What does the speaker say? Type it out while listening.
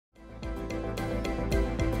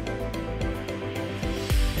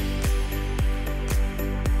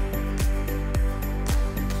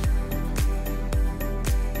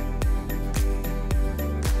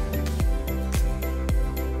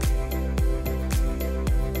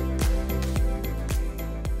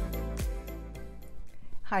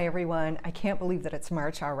Hi everyone, I can't believe that it's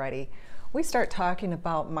March already. We start talking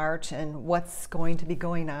about March and what's going to be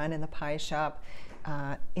going on in the pie shop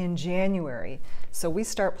in January. So we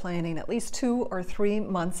start planning at least 2 or 3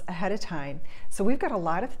 months ahead of time. So we've got a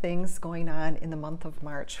lot of things going on in the month of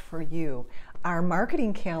March for you. Our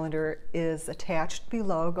marketing calendar is attached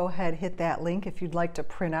below. Go ahead, hit that link if you'd like to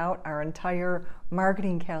print out our entire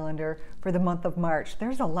marketing calendar for the month of March.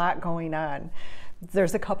 There's a lot going on.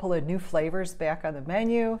 There's a couple of new flavors back on the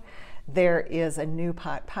menu. There is a new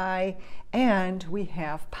pot pie, and we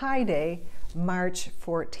have Pie Day, March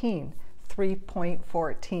 14,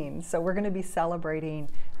 3.14. So we're going to be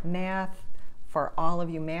celebrating math for all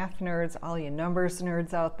of you math nerds, all you numbers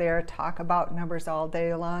nerds out there. Talk about numbers all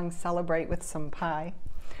day long, celebrate with some pie.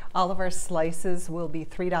 All of our slices will be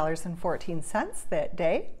 $3.14 that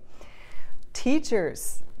day.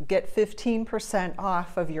 Teachers get 15%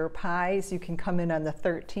 off of your pies. You can come in on the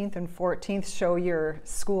 13th and 14th, show your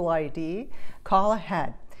school ID, call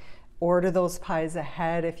ahead. Order those pies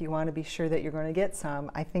ahead if you want to be sure that you're going to get some.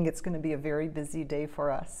 I think it's going to be a very busy day for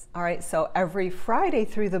us. All right, so every Friday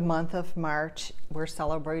through the month of March, we're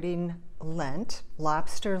celebrating Lent,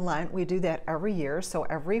 Lobster Lent. We do that every year. So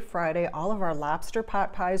every Friday, all of our lobster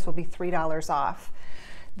pot pies will be $3 off.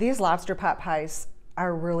 These lobster pot pies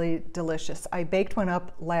are really delicious. I baked one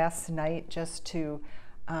up last night just to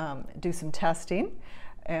do some testing.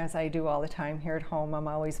 As I do all the time here at home, I'm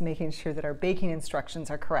always making sure that our baking instructions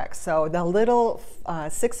are correct. So the little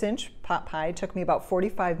 6-inch pot pie took me about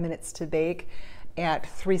 45 minutes to bake at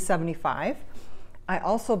 375. I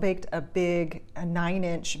also baked a big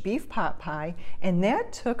 9-inch beef pot pie, and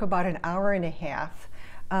that took about an hour and a half.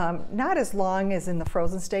 Not as long as in the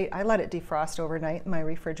frozen state. I let it defrost overnight in my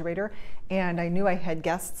refrigerator, and I knew I had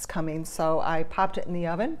guests coming, so I popped it in the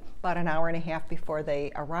oven about an hour and a half before they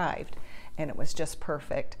arrived, and it was just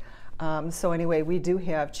perfect. So anyway, we do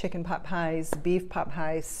have chicken pot pies, beef pot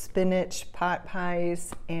pies, spinach pot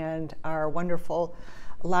pies, and our wonderful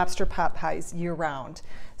lobster pot pies year-round.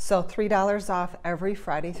 So $3 off every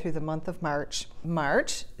Friday through the month of March.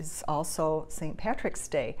 March is also St. Patrick's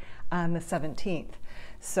Day on the 17th.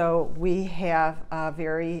 So we have a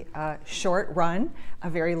very short run, a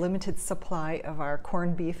very limited supply of our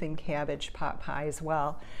corned beef and cabbage pot pie as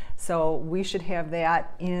well. So we should have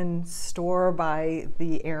that in store by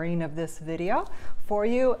the airing of this video for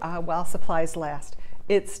you while supplies last.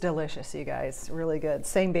 It's delicious, you guys, really good.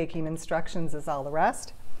 Same baking instructions as all the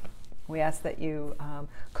rest. We ask that you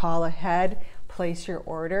call ahead, place your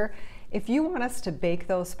order. If you want us to bake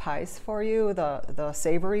those pies for you, the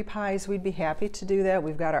savory pies, we'd be happy to do that.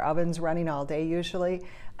 We've got our ovens running all day usually.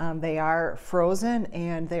 They are frozen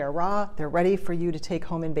and they are raw. They're ready for you to take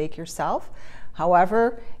home and bake yourself.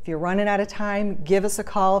 However, if you're running out of time, give us a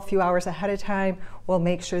call a few hours ahead of time. We'll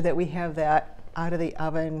make sure that we have that out of the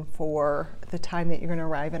oven for the time that you're going to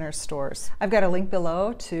arrive in our stores. I've got a link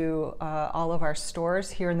below to all of our stores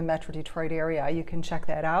here in the Metro Detroit area. You can check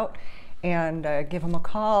that out and give them a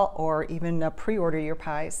call or even pre-order your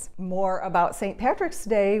pies. More about St. Patrick's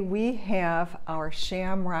Day, we have our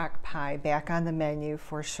shamrock pie back on the menu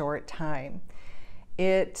for a short time.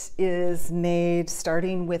 It is made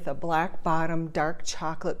starting with a black bottom, dark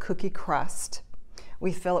chocolate cookie crust.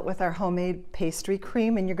 We fill it with our homemade pastry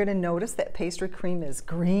cream, and you're going to notice that pastry cream is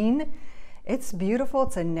green. It's beautiful.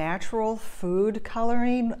 It's a natural food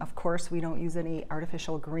coloring. Of course, we don't use any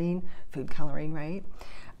artificial green food coloring, right?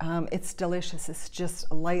 It's delicious. It's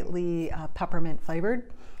just lightly peppermint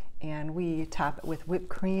flavored, and we top it with whipped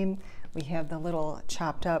cream. We have the little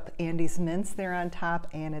chopped up Andes mints there on top,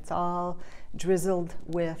 and it's all drizzled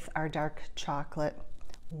with our dark chocolate.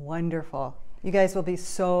 Wonderful. You guys will be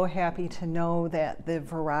so happy to know that the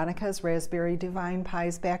Veronica's Raspberry Divine Pie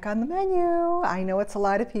is back on the menu. I know it's a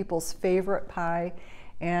lot of people's favorite pie,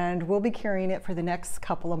 and we'll be carrying it for the next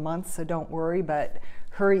couple of months, so don't worry, but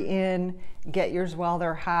hurry in, get yours while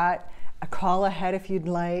they're hot. A call ahead if you'd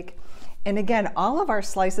like. And again, all of our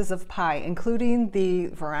slices of pie, including the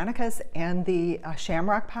Veronica's and the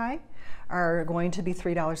Shamrock Pie, are going to be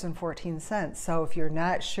 $3.14. So if you're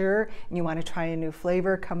not sure and you want to try a new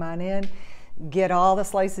flavor, come on in. Get all the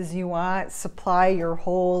slices you want, supply your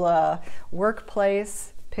whole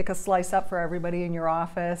workplace, pick a slice up for everybody in your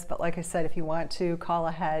office. But like I said, if you want to, call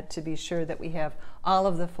ahead to be sure that we have all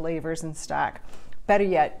of the flavors in stock. Better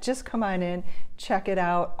yet, just come on in, check it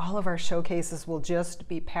out. All of our showcases will just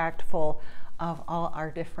be packed full of all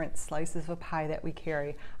our different slices of pie that we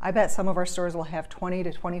carry. I bet some of our stores will have 20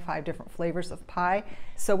 to 25 different flavors of pie.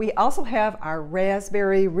 So we also have our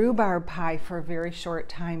raspberry rhubarb pie for a very short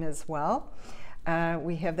time as well.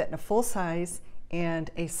 We have that in a full size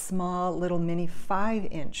and a small little mini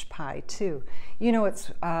 5-inch pie too. You know,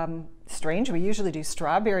 it's strange, we usually do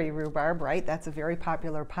strawberry rhubarb, right? That's a very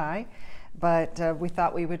popular pie, but we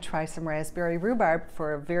thought we would try some raspberry rhubarb.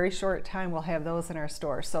 For a very short time we'll have those in our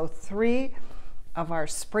store. So 3 of our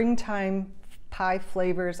springtime pie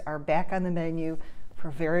flavors are back on the menu for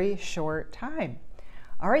a very short time.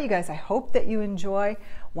 All right, you guys, I hope that you enjoy.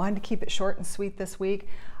 Wanted to keep it short and sweet this week.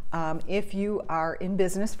 If you are in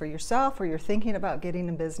business for yourself or you're thinking about getting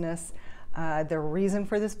in business, the reason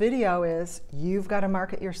for this video is you've got to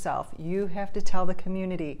market yourself. You have to tell the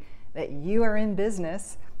community that you are in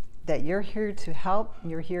business, that you're here to help,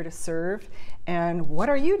 you're here to serve, and what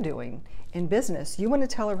are you doing in business? You want to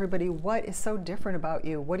tell everybody what is so different about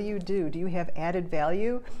you. What do you do? Do you have added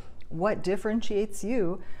value? What differentiates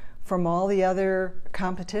you from all the other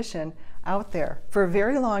competition out there? For a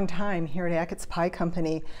very long time here at Achatz Pie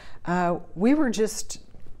Company, we were just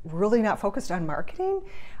really not focused on marketing.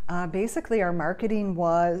 Basically, our marketing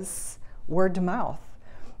was word to mouth,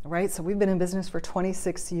 right? So we've been in business for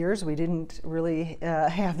 26 years. We didn't really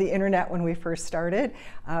have the internet when we first started.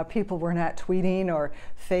 People were not tweeting or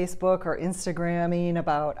Facebook or Instagramming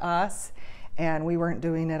about us, and we weren't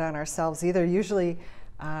doing it on ourselves either. Usually,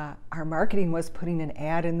 our marketing was putting an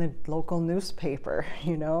ad in the local newspaper,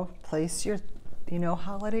 you know, place your,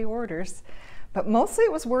 holiday orders. But mostly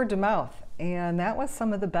it was word to mouth, and that was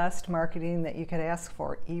some of the best marketing that you could ask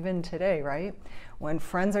for, even today, right? When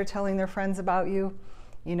friends are telling their friends about you,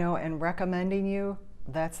 and recommending you,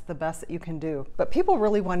 that's the best that you can do. But people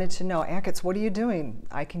really wanted to know, Achatz, what are you doing?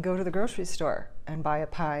 I can go to the grocery store and buy a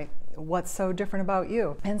pie. What's so different about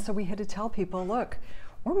you? And so we had to tell people, look,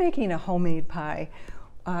 we're making a homemade pie.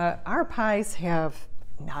 Our pies have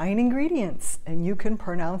 9 ingredients, and you can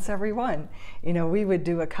pronounce every one. We would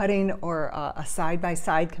do a cutting or a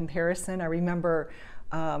side-by-side comparison. I remember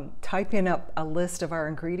typing up a list of our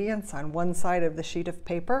ingredients on one side of the sheet of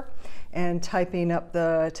paper and typing up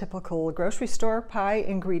the typical grocery store pie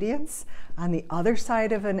ingredients on the other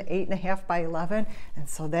side of an 8.5 by 11. And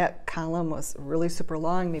so that column was really super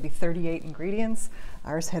long, maybe 38 ingredients.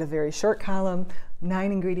 Ours had a very short column,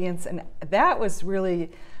 9 ingredients. And that was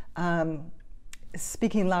really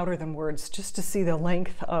speaking louder than words, just to see the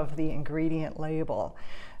length of the ingredient label.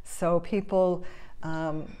 So people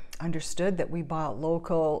understood that we bought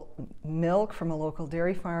local milk from a local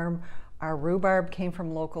dairy farm. Our rhubarb came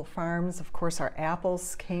from local farms. Of course, our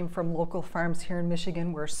apples came from local farms here in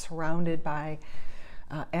Michigan. We're surrounded by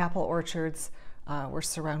apple orchards. We're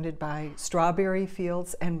surrounded by strawberry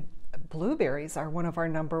fields, and blueberries are one of our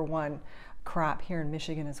 #1 crop here in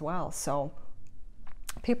Michigan as well. So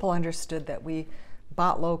people understood that we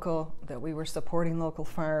bought local, that we were supporting local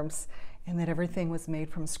farms, and that everything was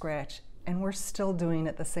made from scratch. And we're still doing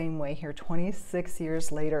it the same way here 26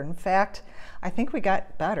 years later. In fact, I think we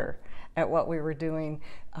got better at what we were doing,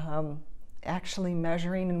 actually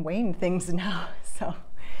measuring and weighing things now. So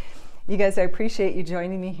you guys, I appreciate you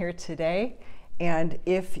joining me here today. And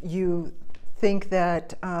if you think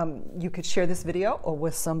that you could share this video or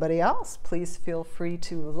with somebody else, please feel free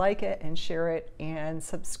to like it and share it and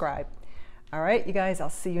subscribe. All right, you guys, I'll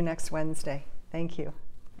see you next Wednesday. Thank you.